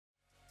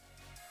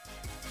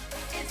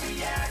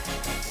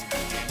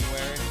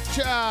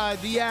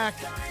The Yak,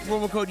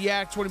 promo code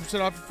Yak, 20%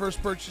 off your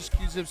first purchase.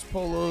 Q-zips,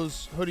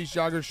 polos, hoodies,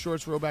 joggers,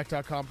 shorts,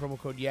 rowback.com, promo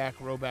code Yak,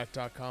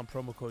 rowback.com,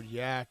 promo code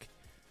Yak.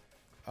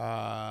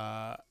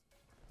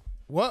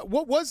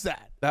 What was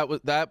that? That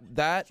was that.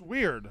 It's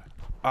weird.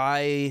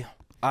 I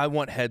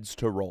want heads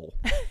to roll.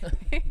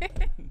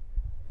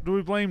 Do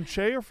we blame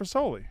Che or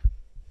Fasoli?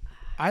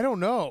 I don't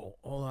know.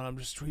 Hold on, I'm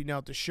just tweeting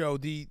out the show.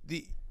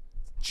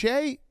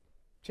 Che's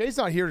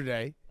not here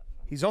today.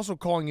 He's also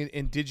calling it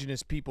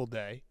Indigenous People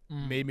Day.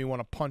 Made me want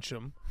to punch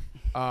him.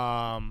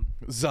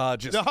 Zah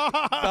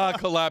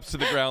collapsed to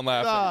the ground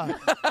laughing.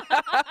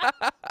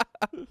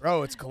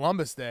 Bro, it's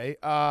Columbus Day.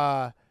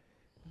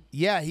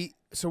 Yeah,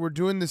 so we're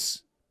doing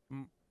this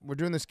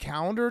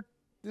calendar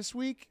this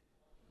week,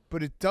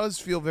 but it does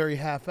feel very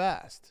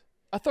half-assed.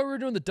 I thought we were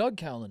doing the Doug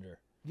calendar.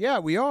 Yeah,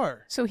 we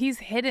are. So he's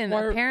hidden.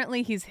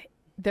 Apparently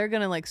they're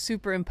going to like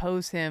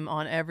superimpose him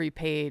on every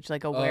page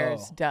like a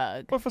Where's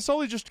Doug. But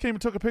Fasoli just came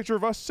and took a picture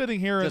of us sitting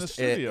here in the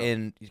studio.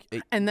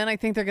 And then I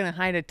think they're going to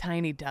hide a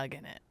tiny Doug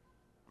in it.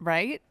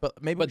 Right?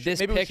 But maybe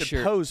we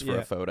should pose for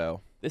a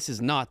photo. This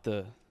is not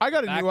the I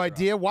got a new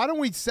idea. Why don't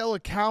we sell a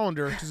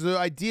calendar? Because the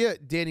idea,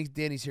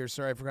 Danny's here.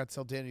 Sorry, I forgot to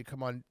tell Danny to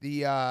come on.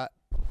 The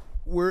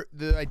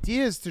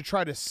idea is to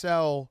try to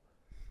sell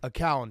a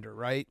calendar,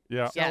 right?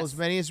 Yeah. Sell as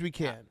many as we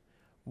can.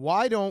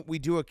 Why don't we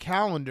do a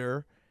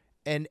calendar,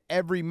 and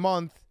every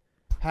month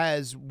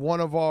has one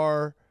of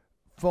our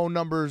phone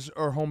numbers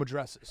or home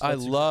addresses? I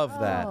love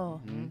that.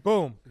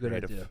 Boom. Good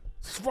idea.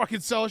 Let's fucking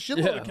sell a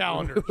shitload of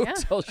calendars.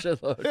 Sell a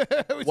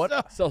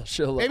shitload. Sell a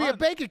shitload. Maybe a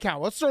bank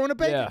account. Let's throw in a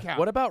bank account.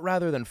 What about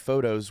rather than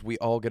photos, we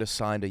all get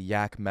assigned a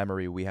Yak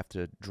memory we have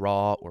to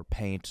draw or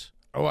paint?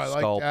 Oh, I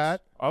sculpt. like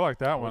that. I like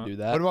that one. Do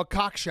that. What about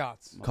cock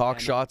shots? Cock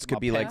shots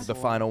could be like the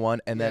final one,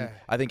 and then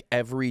I think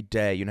every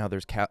day, you know how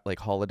there's like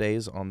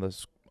holidays on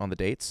the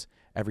dates.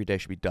 Every day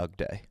should be Doug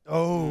Day.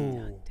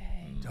 Oh,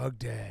 Doug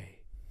Day.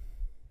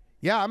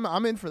 Yeah,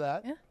 I'm in for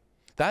that. Yeah.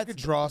 That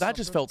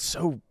just felt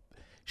so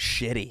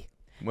shitty.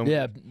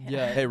 Yeah.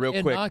 Hey, real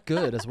and quick. not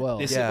good as well.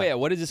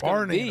 What is this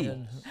going to be?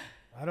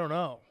 I don't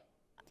know.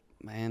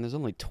 Man, there's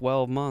only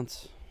 12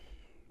 months.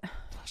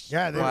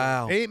 Yeah,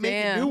 they ain't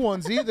making new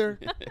ones either.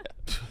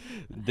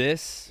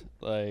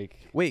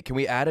 Wait, can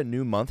we add a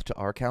new month to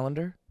our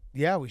calendar?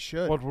 Yeah, we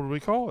should. What would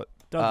we call it?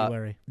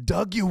 Doguary.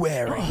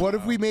 Doguary. What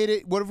if we made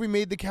it? What if we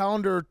made the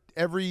calendar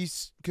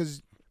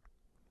because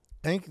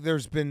I think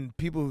there's been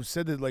people who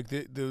said that like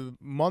the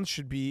month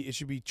should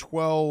be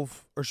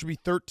 12 or should be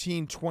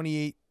 13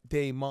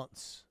 28-day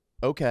months.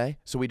 Okay,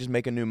 so we just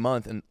make a new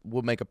month and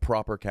we'll make a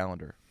proper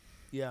calendar.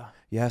 Yeah.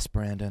 Yes,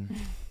 Brandon.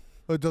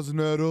 It doesn't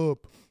add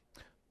up.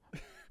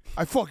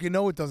 I fucking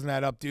know it doesn't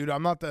add up, dude.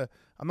 I'm not the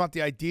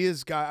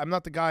ideas guy. I'm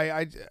not the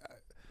guy.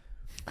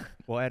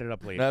 We'll add it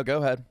up later. No, go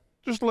ahead.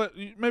 Just let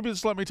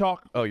me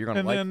talk. Oh, you're gonna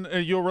and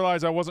then you'll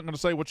realize I wasn't gonna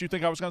say what you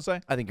think I was gonna say.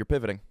 I think you're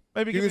pivoting.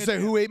 Maybe you're gonna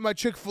say who ate my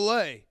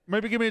Chick-fil-A.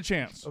 Maybe give me a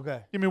chance.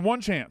 Okay. Give me one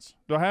chance.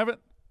 Do I have it?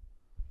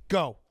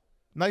 Go.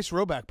 Nice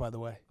rowback, by the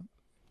way.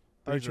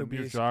 These are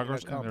new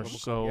joggers, and they're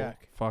so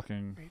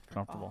fucking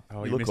comfortable.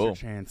 Oh, you missed your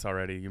chance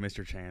already. You missed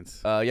your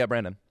chance. Yeah,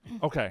 Brandon.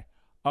 Okay.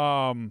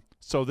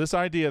 So this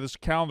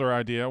calendar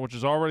idea, which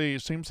is already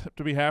seems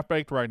to be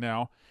half-baked right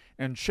now,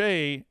 and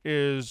Che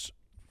is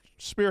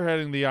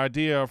spearheading the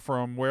idea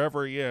from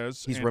wherever he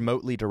is. He's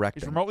remotely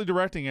directing. He's remotely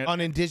directing it. On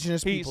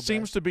Indigenous People He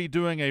seems to be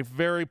doing a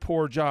very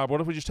poor job.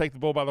 What if we just take the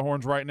bull by the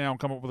horns right now and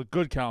come up with a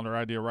good calendar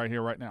idea right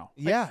here, right now?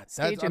 Yeah,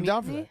 I'm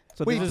down for that.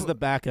 So this is the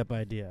backup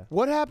idea.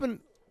 What happened?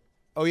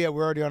 Oh, yeah,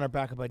 we're already on our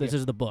backup idea. This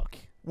is the book.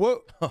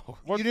 What?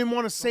 You didn't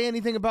want to say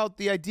anything about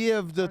the idea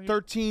of the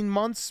 13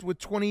 months with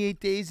 28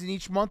 days in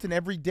each month, and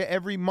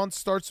every month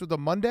starts with a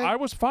Monday? I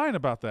was fine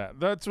about that.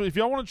 That's if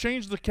y'all want to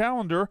change the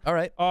calendar. All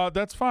right.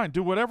 That's fine.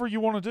 Do whatever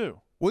you want to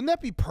do. Wouldn't that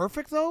be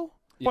perfect, though?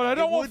 But I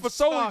don't want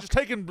Fasoli just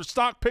taking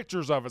stock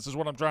pictures of us, is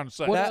what I'm trying to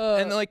say.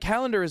 And like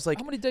calendar is like.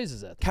 How many days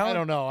is that? I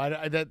don't know.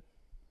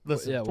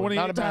 Listen,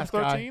 28 times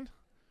 13?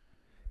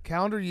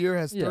 Calendar year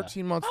has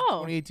 13 months and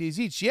 28 days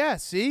each. Yeah,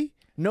 see?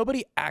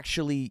 Nobody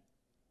actually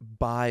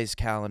buys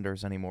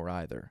calendars anymore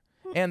either.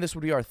 And this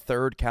would be our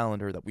third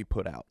calendar that we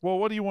put out. Well,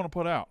 what do you want to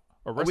put out?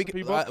 A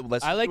recipe book?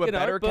 Let's do a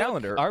better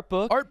calendar. Art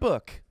book. Art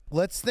book.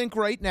 Let's think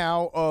right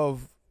now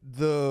of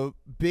the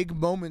big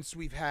moments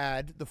we've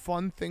had, the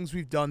fun things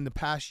we've done the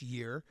past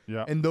year.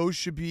 Yeah. And those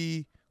should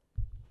be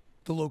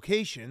the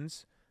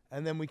locations,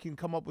 and then we can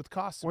come up with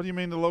costumes. What do you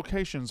mean the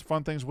locations,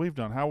 fun things we've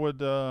done? How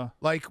would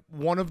like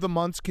one of the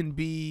months can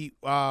be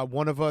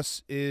one of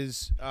us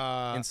is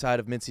inside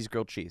of Mincy's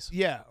grilled cheese.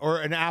 Yeah, or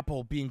an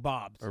apple being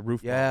bobbed. Or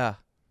roof. Yeah.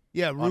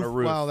 Yeah, on a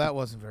roof. Well, that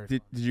wasn't very fun.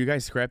 Did you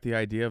guys scrap the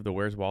idea of the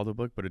Where's Waldo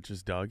book, but it's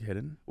just Doug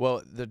hidden?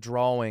 Well, the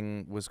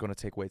drawing was going to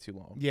take way too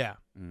long. Yeah.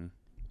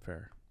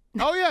 Fair.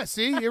 Oh yeah,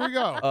 see, here we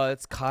go.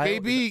 It's Kyle.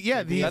 KB,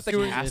 yeah, That's the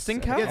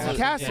casting couch. Yeah, it's a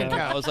casting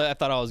couch. I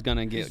thought I was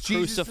gonna get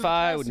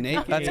crucified with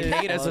naked. That's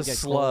Kate as a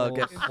slug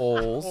at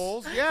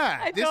Coles. Yeah,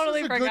 I this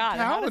totally is a good forgot.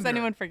 How does calendar.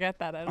 anyone forget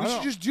that? I don't We know.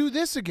 should just do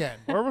this again.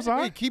 Where was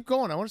I? Wait, keep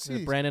going. I want to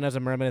see. Brandon as a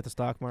mermaid at the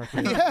stock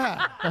market.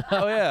 Yeah,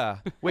 Oh yeah.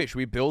 Wait, should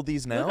we build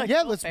these now? Like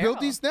yeah. Will Let's Ferrell. build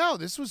these now.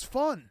 This was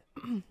fun.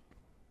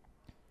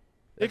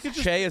 It could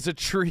just Shay is a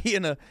tree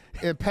in a.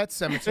 In Pet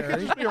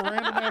Cemetery. be a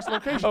random ass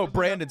location. Oh,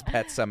 Brandon's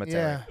pet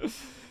cemetery. Yeah.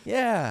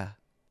 Yeah.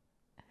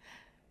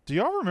 Do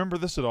y'all remember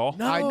this at all?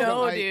 I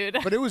know, dude.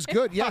 But it was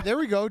good. Yeah, there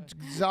we go.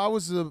 Za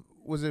was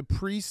a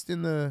priest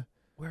in the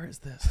Where is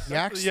this?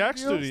 Yak The Yak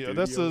Studio? Studio.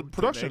 That's the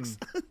production.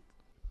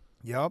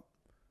 Yep.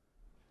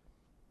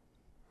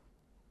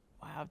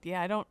 Wow.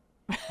 Yeah, I don't.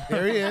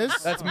 There he is.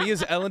 That's me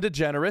as Ellen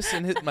DeGeneres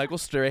and his Michael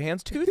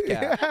Strahan's tooth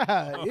gap.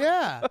 Yeah,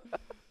 yeah.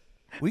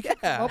 We can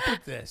come up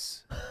with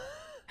this.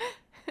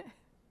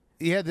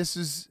 Yeah, this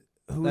is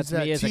who's That's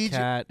that? me as a TJ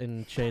cat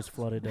in Shay's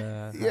flooded.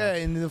 Yeah,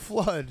 in the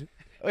flood.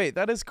 Wait,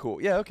 that is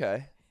cool. Yeah,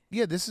 okay.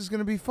 Yeah, this is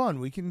gonna be fun.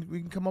 We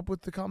can come up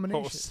with the What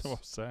combinations. was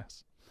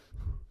Sass?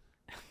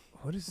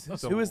 What is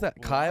this? Who is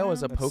that? Kyle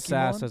as a That's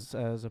Pokemon? Sass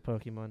as a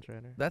Pokemon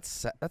trainer.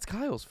 That's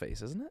Kyle's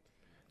face, isn't it?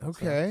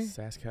 Okay.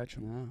 Sass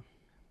Ketchum. No.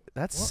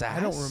 That's What? Sass.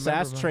 I don't remember.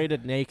 Sass that.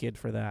 traded naked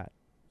for that.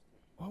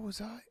 What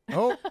was I?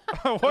 Oh,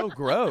 Oh, What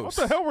gross.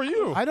 the hell were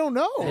you? I don't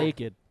know.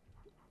 Naked.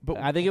 But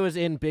I think it was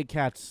in Big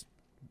Cat's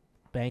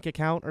bank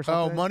account or Oh,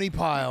 something. money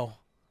pile.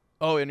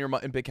 oh, in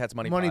Big Cat's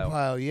money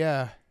pile.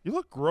 Yeah. You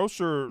look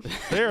grosser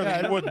there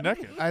than you would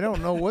naked. I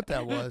don't know what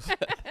that was.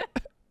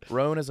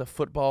 Roan is a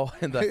football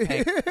in the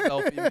Hank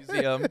Selfie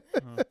Museum.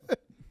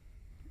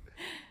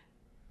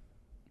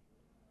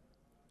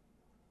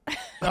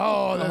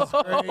 Oh, that's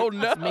great. Oh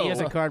no! Me as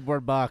a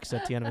cardboard box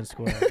at Tiananmen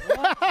Square.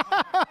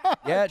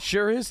 Yeah, it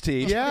sure is,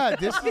 T. Yeah,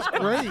 this is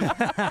great.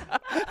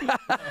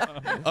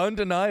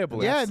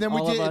 Undeniably. Yeah, and then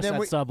we All did. of And us then at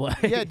we, Subway.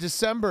 yeah,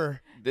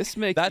 December. This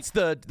makes That's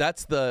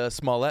the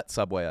Smollett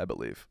subway, I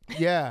believe.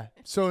 Yeah.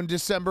 So in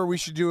December we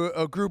should do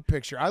a group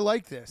picture. I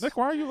like this. Nick,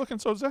 why are you looking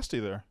so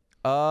zesty there?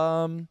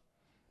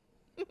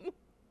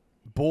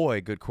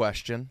 Boy, good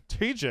question.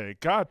 TJ,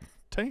 god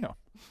damn.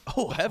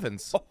 Oh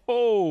heavens!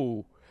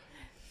 oh.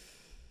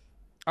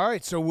 All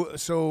right,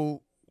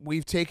 so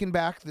we've taken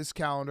back this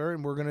calendar,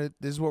 and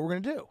this is what we're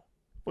gonna do.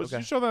 Did Okay.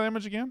 you show that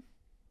image again?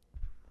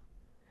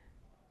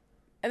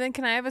 And then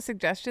can I have a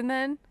suggestion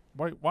then?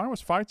 Why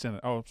was fights in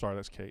it? Oh, I'm sorry,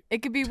 that's Kate.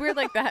 It could be weird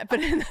like that, but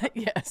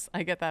yes,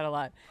 I get that a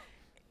lot.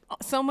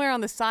 Somewhere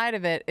on the side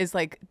of it is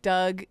like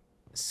Doug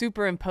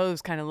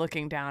superimposed, kind of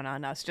looking down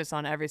on us, just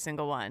on every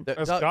single one.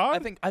 As Doug,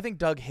 God? I think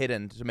Doug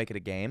hidden to make it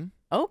a game.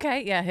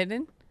 Okay, yeah,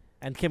 hidden.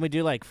 And can we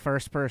do like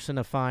first person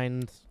to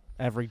find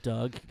every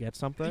Doug get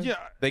something? Yeah,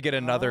 They get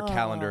another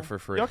calendar for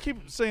free. y'all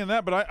keep saying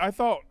that, but I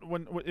thought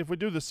if we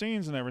do the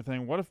scenes and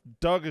everything, what if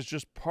Doug is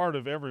just part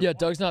of every? Yeah,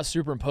 Doug's not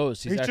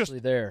superimposed. He's He's just actually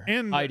there,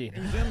 hiding.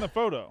 He's in the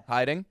photo.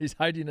 Hiding? He's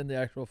hiding in the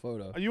actual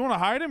photo. You want to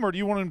hide him, or do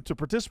you want him to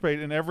participate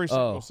in every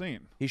single Oh.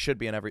 scene? He should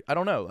be in every. I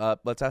don't know.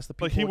 Let's ask the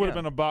people. Like he would have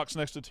again. been a box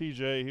next to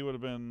TJ. He would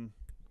have been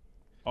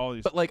all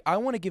these. But like, I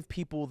want to give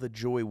people the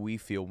joy we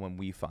feel when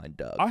we find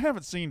Doug. I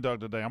haven't seen Doug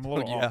today. I'm a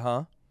little yeah, off.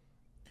 huh?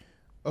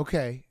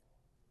 Okay,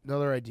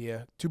 another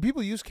idea. Do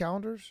people use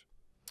calendars?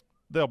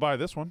 They'll buy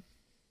this one.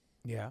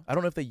 Yeah. I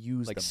don't know if they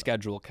use like them.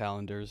 schedule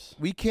calendars.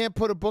 We can't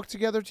put a book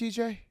together,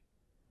 TJ.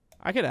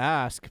 I could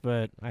ask,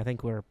 but I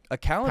think we're A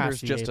calendar's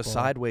Past the just a April.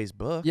 sideways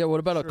book. Yeah, what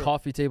about Sure. a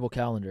coffee table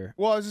calendar?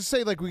 Well, I was just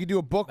saying, like, we could do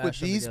a book with Mash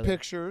them these together.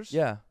 pictures.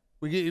 Yeah.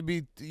 We could it'd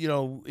be,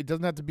 it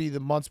doesn't have to be the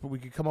months, but we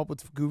could come up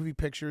with goofy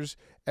pictures.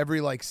 Every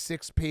like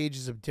 6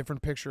 pages of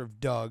different picture of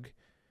Doug.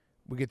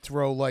 We could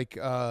throw like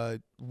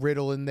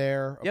riddle in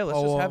there. Yeah, let's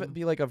just have it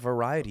be like a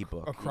variety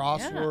book. a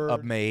crossword,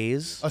 A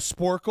maze. a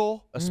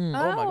sporkle. Oh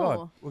my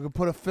god. We could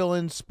put a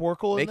fill-in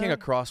sporkle in Making there. a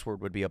crossword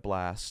would be a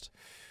blast.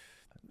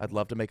 I'd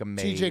love to make a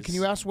maze. TJ, can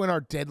you ask when our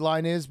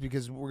deadline is?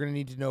 Because we're gonna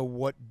need to know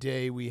what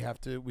day we can.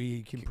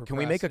 Can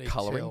we make a procrastinate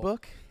coloring till.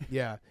 book?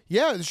 Yeah,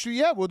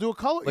 we'll do a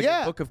color. Like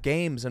yeah, a book of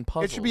games and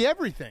puzzles. it should be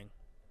everything.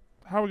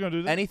 How are we gonna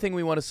do this? Anything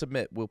we want to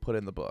submit, we'll put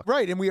in the book.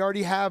 Right, and we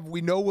already have.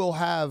 We know we'll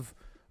have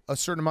a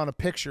certain amount of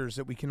pictures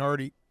that we can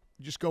already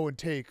just go and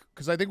take.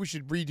 Because I think we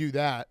should redo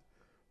that.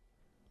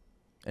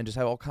 And just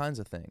have all kinds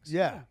of things.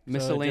 Yeah, so it'd just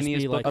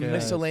Miscellaneous be book. like A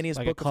miscellaneous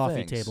like book a of coffee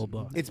things. table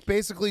book. it's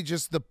basically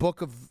just the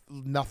book of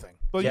nothing.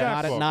 The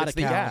Yeah, Yak book. not It's a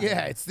the yak. calendar.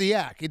 Yeah, it's the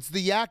yak. It's the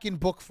yak in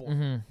book form.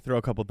 Mm-hmm. Throw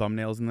a couple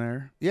thumbnails in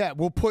there. Yeah,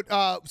 we'll put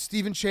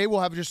Stephen Shea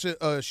will have just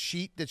a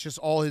sheet that's just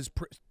all his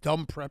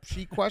dumb prep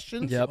sheet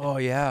questions. Yep. Oh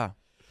yeah.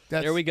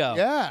 That's, There we go.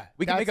 Yeah,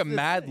 We can make a that's the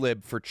Mad thing.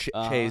 Lib for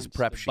Che's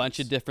prep sheets. A bunch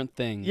of different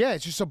things. Yeah,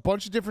 it's just a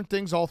bunch of different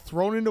things all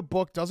thrown in a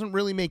book. Doesn't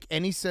really make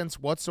any sense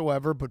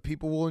whatsoever, but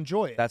people will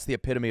enjoy it. That's the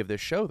epitome of this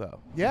show,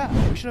 though. Yeah.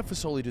 We should have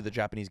Fasoli do the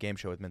Japanese game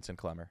show with Vincent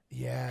Clemmer.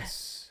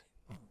 Yes.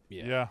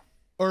 Yeah.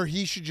 Or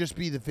he should just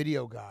be the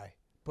video guy,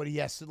 but he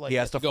has to like. He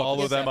has to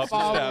follow them up the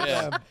follow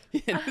steps.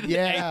 them.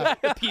 Yeah.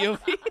 POV.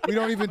 We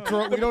don't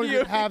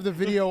even have the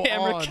video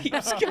Camera on.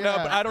 keeps No,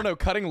 but I don't know.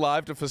 Cutting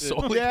live to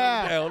Fasoli.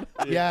 Yeah. Down.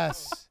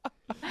 Yes.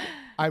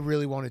 I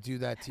really want to do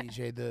that,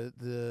 TJ.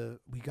 The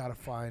we gotta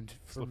find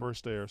Slippery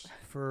stairs.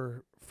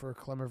 for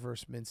Clemmer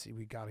versus Mincy.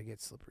 We gotta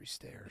get slippery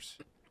stairs.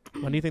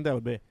 When do you think that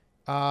would be?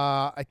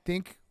 I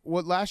think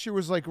what last year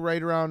was like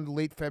right around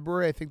late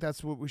February. I think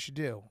that's what we should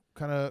do.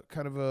 Kind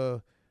of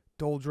a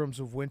doldrums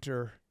of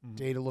winter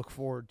day to look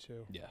forward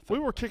to. Yeah. We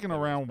were kicking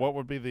around what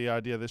would be the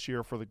idea this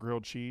year for the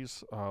grilled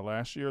cheese.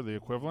 Last year, the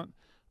equivalent.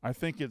 I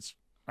think it's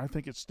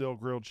still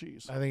grilled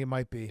cheese. I think it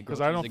might be. Because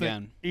I don't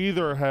think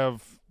either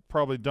have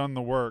probably done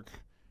the work.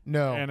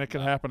 No. And it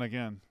can happen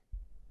again.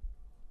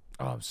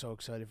 Oh, I'm so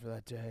excited for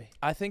that day.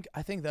 I think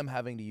them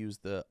having to use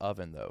the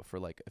oven though for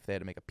like if they had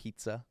to make a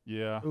pizza.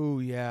 Yeah. Ooh,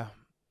 yeah.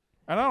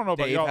 And I don't know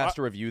about Dave y'all. has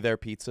to review their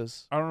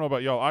pizzas. I don't know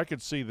about y'all. I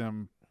could see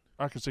some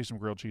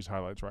grilled cheese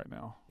highlights right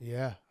now.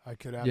 Yeah, I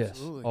could Yes,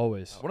 absolutely.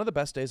 always. One of the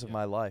best days of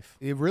my life.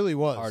 It really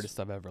was. Hardest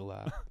I've ever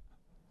laughed.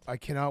 I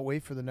cannot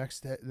wait for the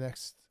next.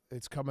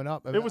 It's coming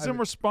up. It was in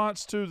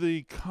response to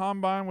the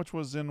combine, which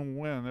was in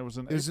when? It was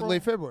in It was in April?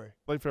 late February.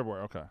 Late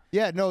February, okay.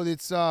 Yeah, no,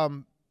 it's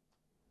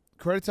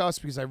credit to us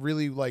because I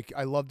really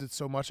I loved it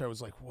so much. I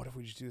was like, what if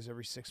we just do this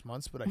every 6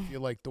 months? But I feel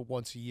like the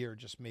once a year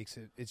just makes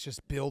it's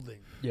just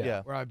building.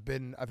 Yeah. Where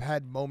I've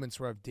had moments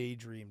where I've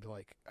daydreamed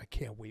like I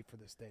can't wait for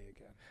this day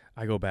again.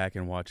 I go back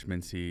and watch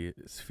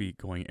Mincy's feet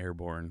going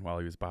airborne while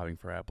he was bobbing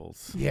for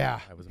apples. Yeah.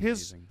 That was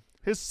amazing.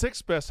 His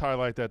sixth best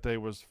highlight that day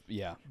was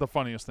the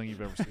funniest thing you've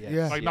ever seen.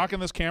 Yeah. Like knocking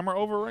this camera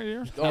over right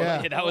here.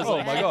 Yeah. That was Oh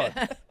my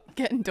god.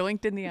 Getting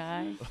doinked in the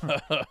eye.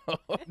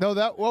 No,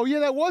 that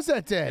was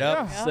that day.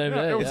 Yeah. Same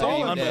day. It was Yeah.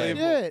 all in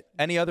Unbelievable. there. Shit.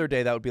 Any other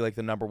day that would be like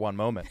the #1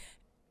 moment.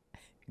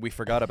 We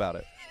forgot about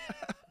it.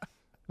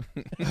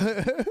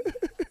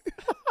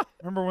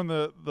 Remember when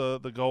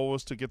the goal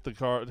was to get the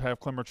car, to have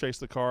Clemmer chase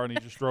the car, and he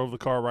just drove the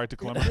car right to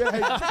Clemmer?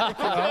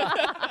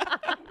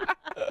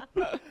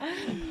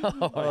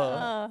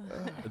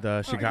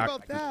 The Chicago.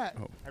 about that?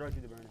 Oh. How do I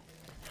do the burner?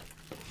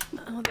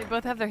 Oh, they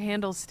both have their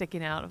handles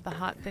sticking out of the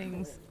hot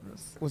things.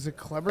 Was it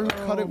Clever who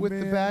cut it with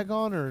the bag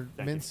on or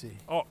Mincy?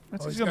 Oh,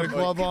 He's got a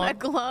glove on. That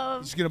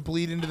glove. He's gonna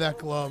bleed into that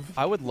glove.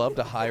 I would love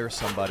to hire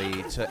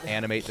somebody to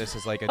animate this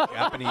as like a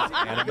Japanese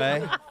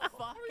anime.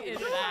 Fuck is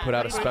that? Put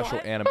out a special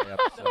anime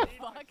episode.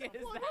 Fuck is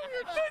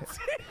that?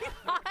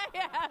 I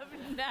have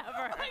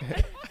never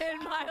in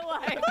my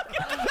life.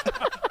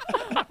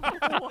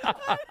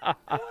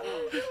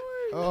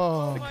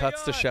 Oh, It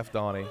cuts to Chef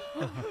Donnie.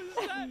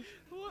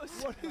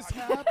 what is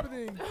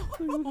happening? What?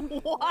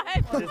 Oh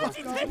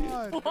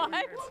God. What?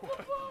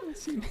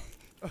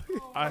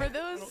 For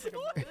those listening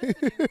somehow.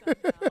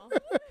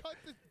 Cut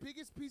the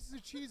biggest pieces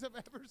of cheese I've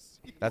ever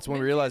seen. That's when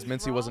we realized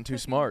Mincy wasn't too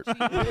smart. Oh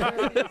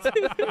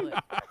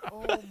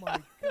my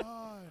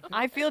God.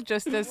 I feel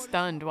just as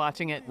stunned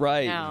watching it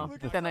Right. now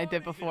than I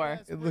did before.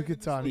 Look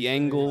at Tony. The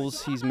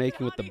angles he's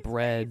making with the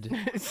bread.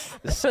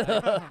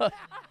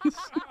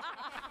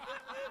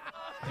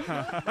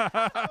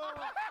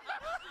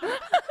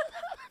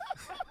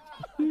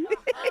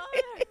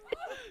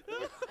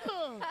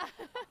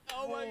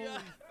 Oh my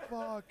God.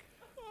 Fuck.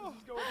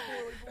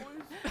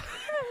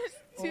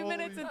 2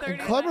 minutes and 30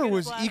 And Clemmer seconds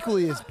was left.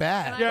 equally as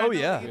bad. And I Oh, don't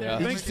yeah. either. Yeah.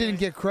 He just didn't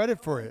get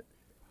credit for it.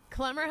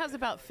 Clemmer has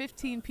about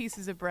 15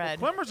 pieces of bread.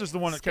 Clemmer's is the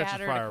one that catches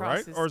Scattered fire, across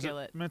right? his Or is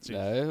skillet. it Mincy?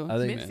 No, I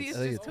think Mitzi's I think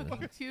just it's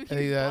cooking two I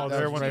think that, Oh, that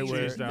there was went right the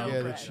where cheese down. yeah,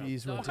 the bread.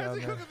 cheese went down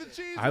there.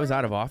 I was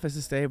out of office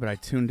this day, but I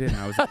tuned in.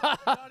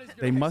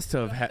 They must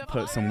have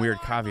put some weird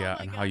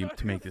caveat on how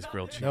to make this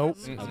grilled cheese. Nope.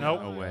 Nope.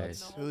 No way.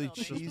 Really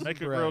cheese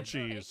Make it bread. grilled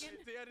cheese.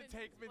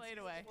 Plate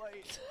away.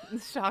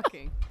 It's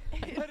shocking.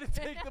 Let it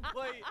take the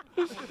plate.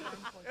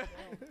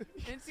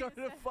 Start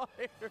a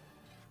fire.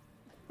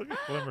 Look at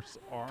Clemmer's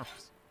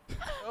arms.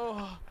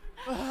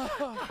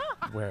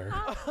 Where?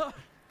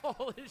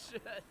 Holy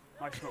shit.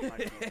 At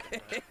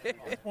this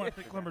point, I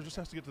think Clemmer just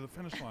has to get to the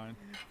finish line.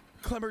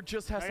 Clemmer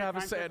just has to have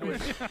a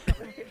sandwich.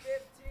 Thank you.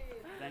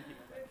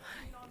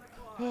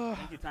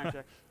 Thank you, time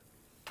check.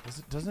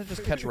 Doesn't it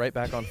just catch right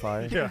back on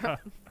fire? Yeah.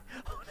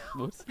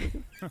 Whoops.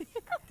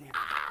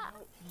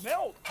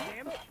 Melt,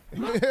 damn it.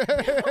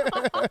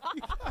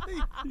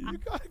 You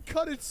gotta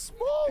cut it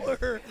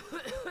smaller.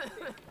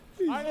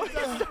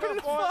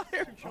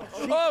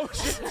 Oh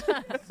shit!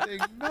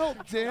 Saying, melt,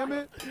 damn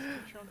it.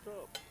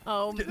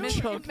 Oh,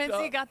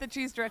 Mincy got the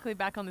cheese directly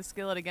back on the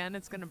skillet again.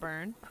 It's going to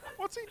burn.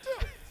 What's he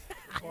doing?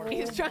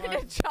 He's trying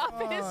to chop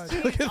God.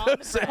 his cheese on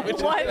the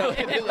bread.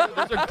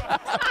 What?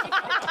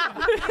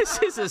 This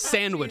is a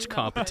sandwich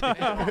competition.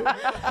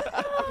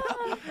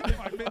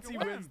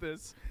 Mincy wins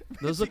this.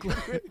 Those look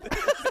like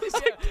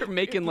they're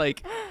making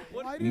like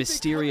Why did they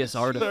mysterious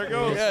cut the cheese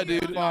artifacts. Yeah,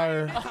 dude.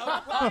 Fire.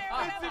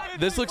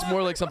 This looks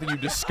more like something you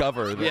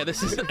discover. Yeah,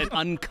 this is an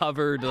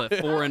uncovered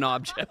foreign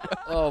object.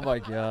 Oh my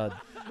God.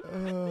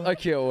 I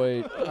can't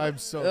wait. I'm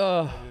so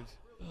Ugh. excited.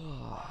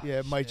 Yeah,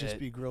 it might just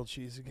be grilled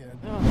cheese again.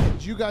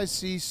 Did you guys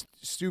see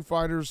Stu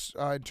Finer's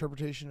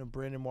interpretation of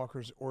Brandon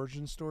Walker's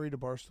origin story to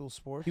Barstool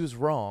Sports? He was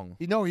wrong.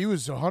 No, he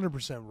was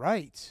 100%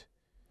 right.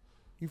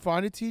 You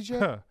find it,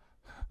 TJ?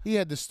 He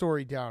had the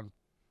story down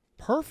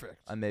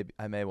perfect. I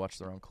may watch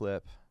the wrong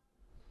clip.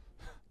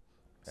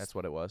 That's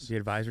what it was. The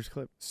advisors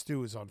clip.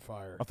 Stu is on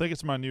fire. I think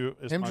it's my new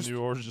Him just-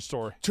 origin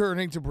story.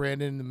 Turning to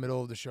Brandon in the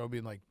middle of the show,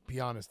 being like, "Be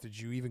honest, did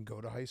you even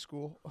go to high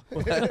school?"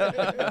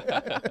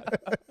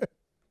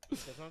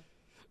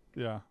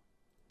 Yeah.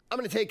 I'm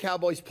going to take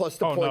Cowboys plus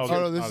the Oh, points.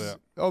 no, here.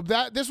 Oh,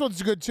 no, this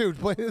one's good too.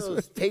 Play this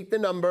one. Take the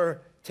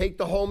number, take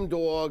the home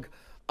dog,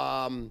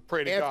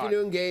 Pray to God.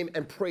 afternoon game,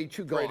 and pray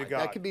to God. Pray to God.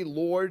 That could be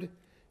Lord,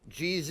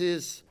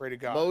 Jesus, Pray to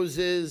God.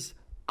 Moses,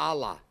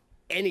 Allah,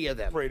 any of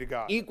them. Pray to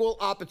God. Equal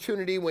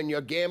opportunity when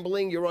you're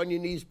gambling, you're on your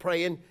knees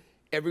praying.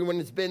 Everyone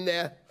has been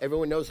there.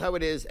 Everyone knows how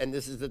it is, and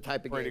this is the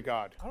type of Pray to game.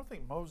 God. I don't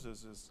think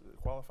Moses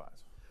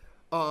qualifies.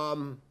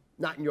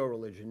 Not in your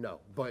religion, no.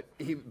 But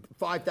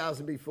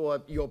 5,000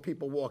 before your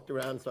people walked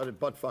around and started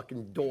butt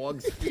fucking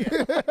dogs.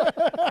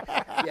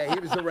 Yeah, he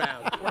was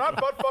around. We're not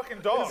butt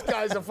fucking dogs. This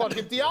guy's a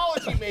fucking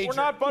theology major. We're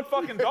not butt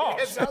fucking It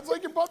dogs. sounds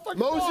like you're butt fucking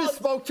Moses dogs.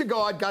 spoke to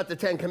God, got the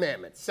 10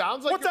 Commandments.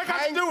 Sounds like What's that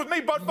got to do with me,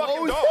 butt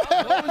fucking Moses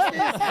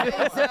dog?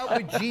 hangs out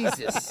with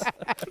Jesus.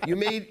 You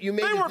made They a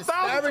were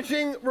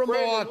disparaging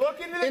remark look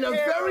into the in a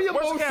camera. very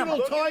Where's the camera? emotional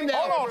Look time into-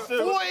 now Hold on, Stu.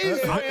 for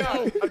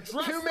Israel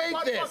Address to make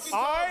butt this. fucking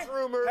dogs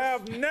rumors.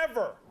 have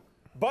never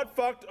butt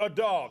fucked a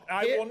dog.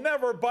 I Pig. will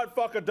never butt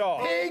fuck a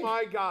dog. Pig, Oh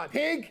my God.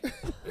 pig,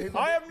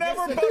 I have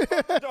never butt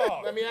fucked a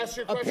dog. Let me ask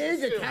you a a question.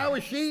 pig, a Stu. cow,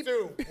 a sheep.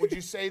 Stu, would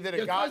you say that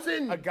Your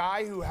cousin. a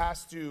guy who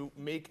has to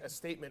make a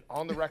statement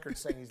on the record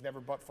saying he's never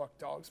butt fucked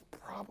dogs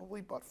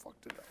probably butt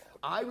fucked a dog?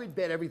 I would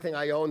bet everything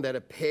I own that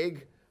a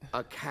pig,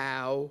 a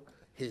cow,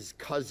 his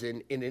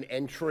cousin in an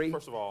entry.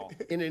 First of all,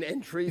 in an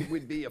entry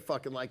would be a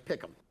fucking like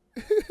pick 'em.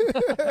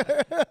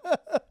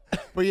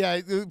 But yeah,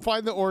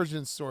 find the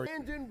origin story.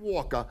 Brandon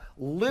Walker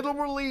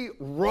literally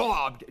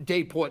robbed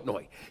Dave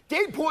Portnoy.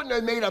 Dave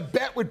Portnoy made a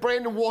bet with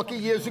Brandon Walker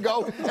years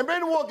ago, and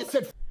Brandon Walker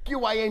said, "F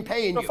you, I ain't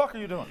paying the you." fuck are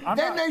you doing? I'm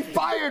Then not. they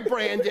fired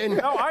Brandon.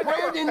 No, I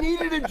never- Brandon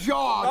needed a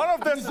job. None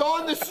of this He's is-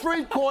 on the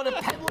street corner,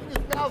 peddling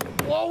his mouth,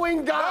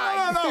 blowing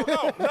guys. No.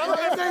 None of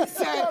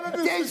And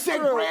this- they said,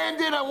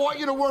 Brandon, I want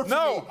you to work for me.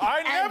 No, I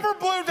And never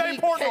blew Dave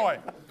he Portnoy.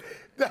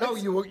 No,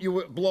 you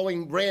were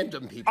blowing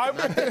random people.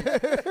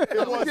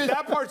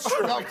 That part's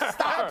true. No, That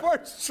stop.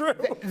 part's true.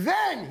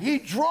 Then he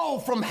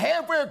drove from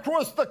halfway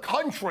across the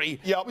country,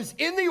 was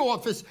in the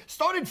office,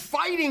 started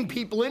fighting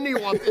people in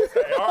the office,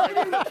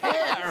 didn't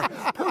care,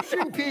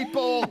 pushing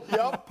people.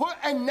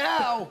 And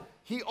now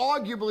he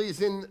arguably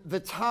is in the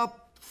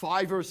top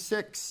 5 or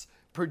 6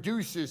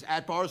 producers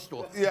at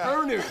Barstool. Yeah.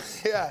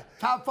 Earners. Yeah.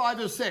 Top 5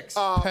 or 6.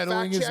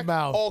 Peddling Fact his check.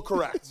 mouth. Oh, All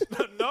correct.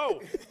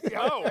 No.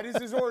 That is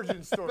his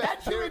origin story.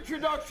 That's your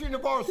introduction to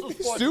Barstool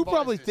Sports. Stu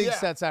probably Advisors. thinks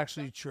that's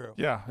actually true.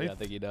 Yeah, Yeah, I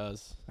think he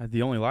does.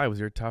 The only lie was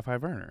your top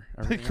 5 earner.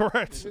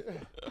 correct.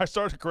 I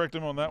started to correct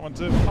him on that one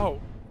too.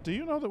 Oh, do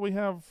you know that we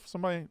have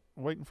somebody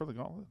waiting for the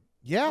gauntlet?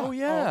 Yeah. Oh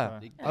yeah.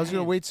 Okay. I was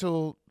gonna wait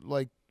till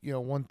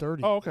 1:30.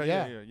 Oh, okay.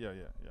 Yeah. Yeah.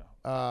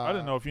 I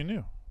didn't know if you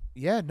knew.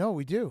 Yeah, no,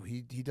 we do.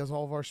 He does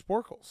all of our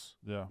sporkles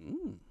Yeah.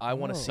 I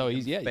want to Oh. see So him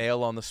he's- yeah.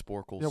 fail on the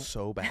sporkles Yeah.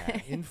 so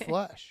bad. in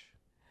flesh.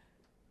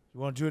 You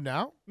want to do it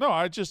now? No,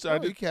 I just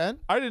Oh, you can.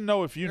 I didn't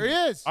know if you There knew. he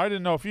is. I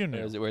didn't know if you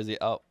knew. Where's he?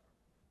 Oh,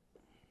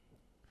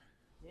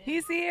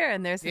 He's here,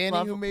 and there's his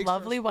Danny, who makes our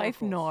lovely wife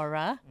sparkles.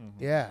 Nora.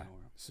 Yeah.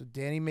 So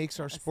Danny makes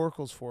our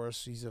sporkles for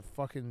us. He's a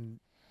fucking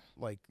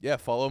Yeah,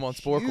 follow him on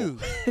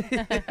Sporkle.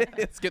 huge.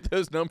 Let's get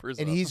those numbers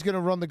And up. he's gonna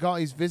run the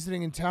gauntlet. He's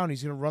visiting in town.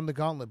 He's gonna run the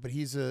gauntlet. But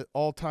he's a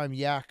all-time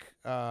yak.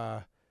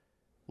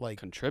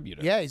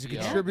 contributor. Yeah, he's a We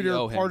owe- contributor, we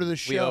owe him. part of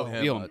the We owe show.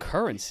 him. We owe him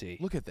currency.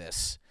 Look at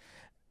this.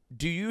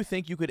 Do you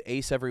think you could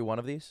ace every one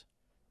of these?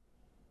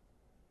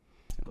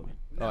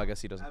 Oh, I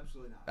guess he doesn't.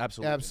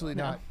 Absolutely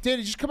Absolutely not.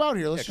 Danny, just come out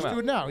here. Let's Yeah, just come do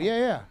it now.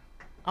 Yeah.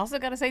 Also,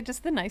 gotta say,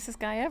 just the nicest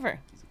guy ever.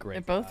 He's a great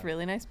They're both guy.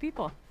 really nice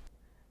people.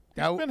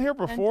 He's been here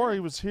before. He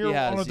was here He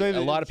has. on a day that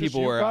A lot of just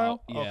people you, were Kyle?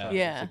 out. Yeah. Okay.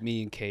 Yeah. It's like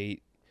me and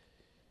Kate.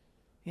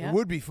 Yeah. It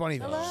would be funny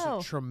though. He's Hello.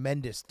 a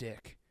tremendous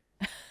dick.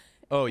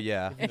 Oh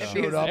yeah. If Showed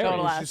he was up a and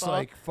total he's just asshole.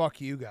 like,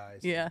 "Fuck you guys.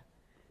 Yeah.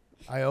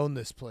 I own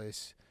this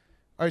place."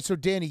 All right, so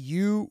Danny,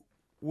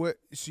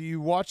 so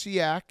you watch the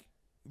Yak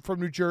from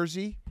New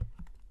Jersey.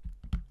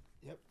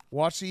 Yep.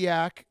 Watch the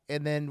Yak,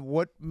 and then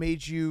what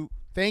made you?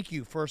 Thank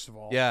you, first of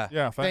all. Yeah.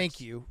 Yeah. Thanks.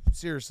 Thank you,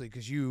 seriously,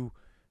 because you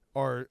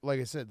are, like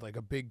I said, like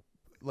a big,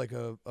 like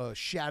a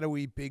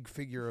shadowy big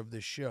figure of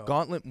this show.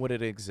 Gauntlet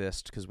wouldn't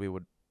exist because we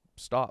would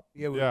stop.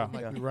 Yeah, we, Yeah.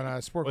 Like, we run out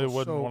of sport. We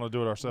wouldn't So want to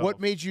do it ourselves. what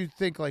made you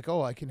think like,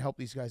 oh, I can help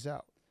these guys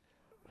out?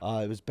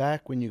 It was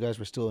back when you guys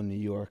were still in New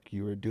York.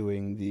 You were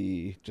doing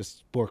the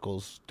just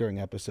sporkles during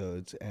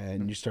episodes,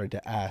 and you started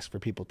to ask for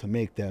people to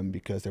make them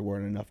because there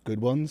weren't enough good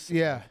ones.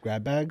 Yeah.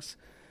 Grab bags.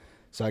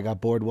 So I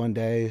got bored one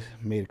day,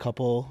 made a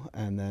couple,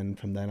 and then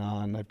from then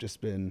on, I've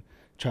just been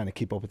trying to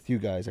keep up with you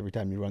guys. Every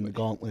time you run the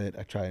gauntlet,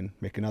 I try and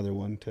make another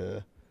one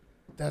to.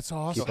 That's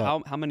awesome.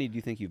 So how many do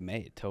you think you've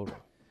made total?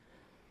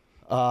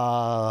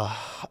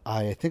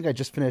 I think I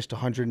just finished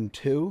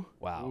 102.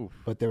 Wow.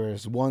 But there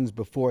was ones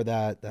before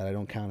that I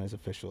don't count as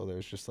official.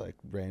 There's just like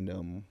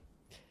random.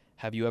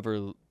 Have you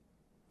ever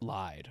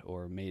lied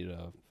or made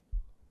a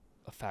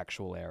a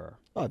factual error?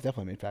 Oh, I've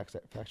definitely made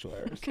factual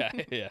errors.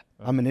 Okay, yeah.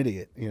 I'm an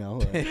idiot, you know.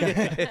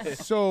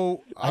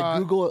 So I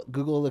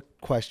Google the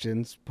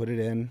questions, put it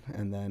in,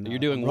 and then You're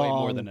doing way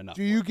more than enough.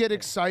 do you get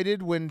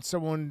excited when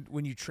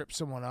you trip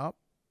someone up?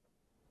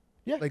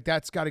 Yeah. Like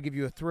that's got to give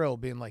you a thrill,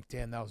 being like,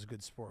 "Damn, that was a good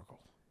sporkle."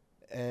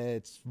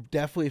 It's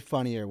definitely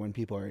funnier when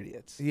people are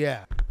idiots.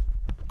 Yeah.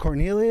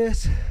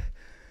 Cornelius,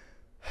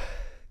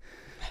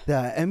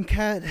 the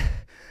MCAT,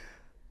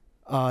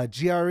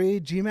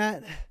 GRE,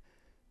 GMAT.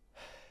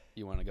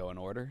 You want to go in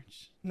order?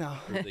 No.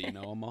 Prove that you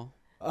know them all?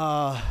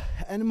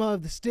 Enema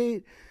of the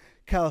state,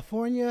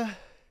 California.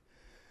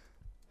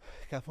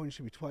 California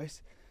should be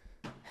twice.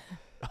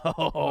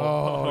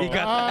 Oh, you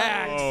got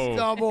that.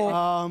 Double.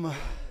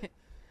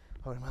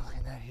 What am I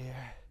looking at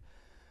here?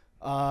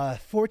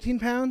 14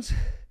 pounds,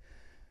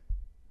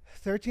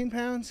 13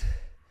 pounds,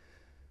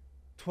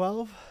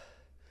 12.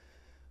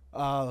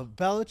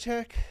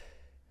 Belichick.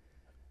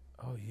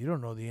 Oh, you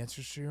don't know the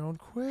answers to your own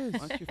quiz.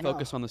 Why don't you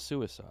focus on the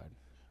suicide?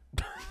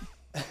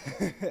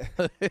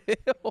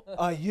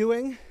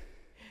 Ewing.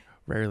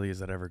 Rarely is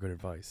that ever good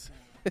advice.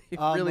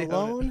 Really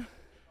Malone.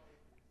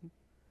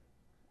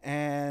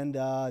 And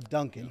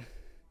Duncan.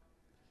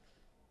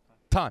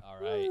 Time. All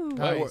right.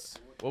 Nice.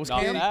 What was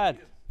Not Cam? bad.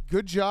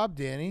 Good job,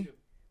 Danny.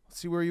 Let's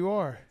see where you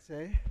are.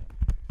 Say.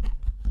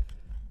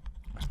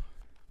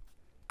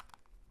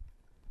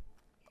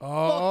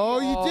 Oh,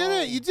 you did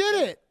it. You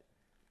did it.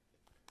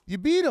 You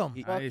beat him.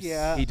 Fuck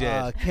yeah. He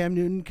did. Cam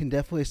Newton can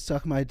definitely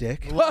suck my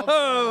dick.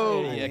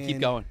 Whoa! Yeah, keep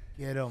going.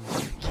 Get him.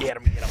 Get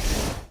him, get him.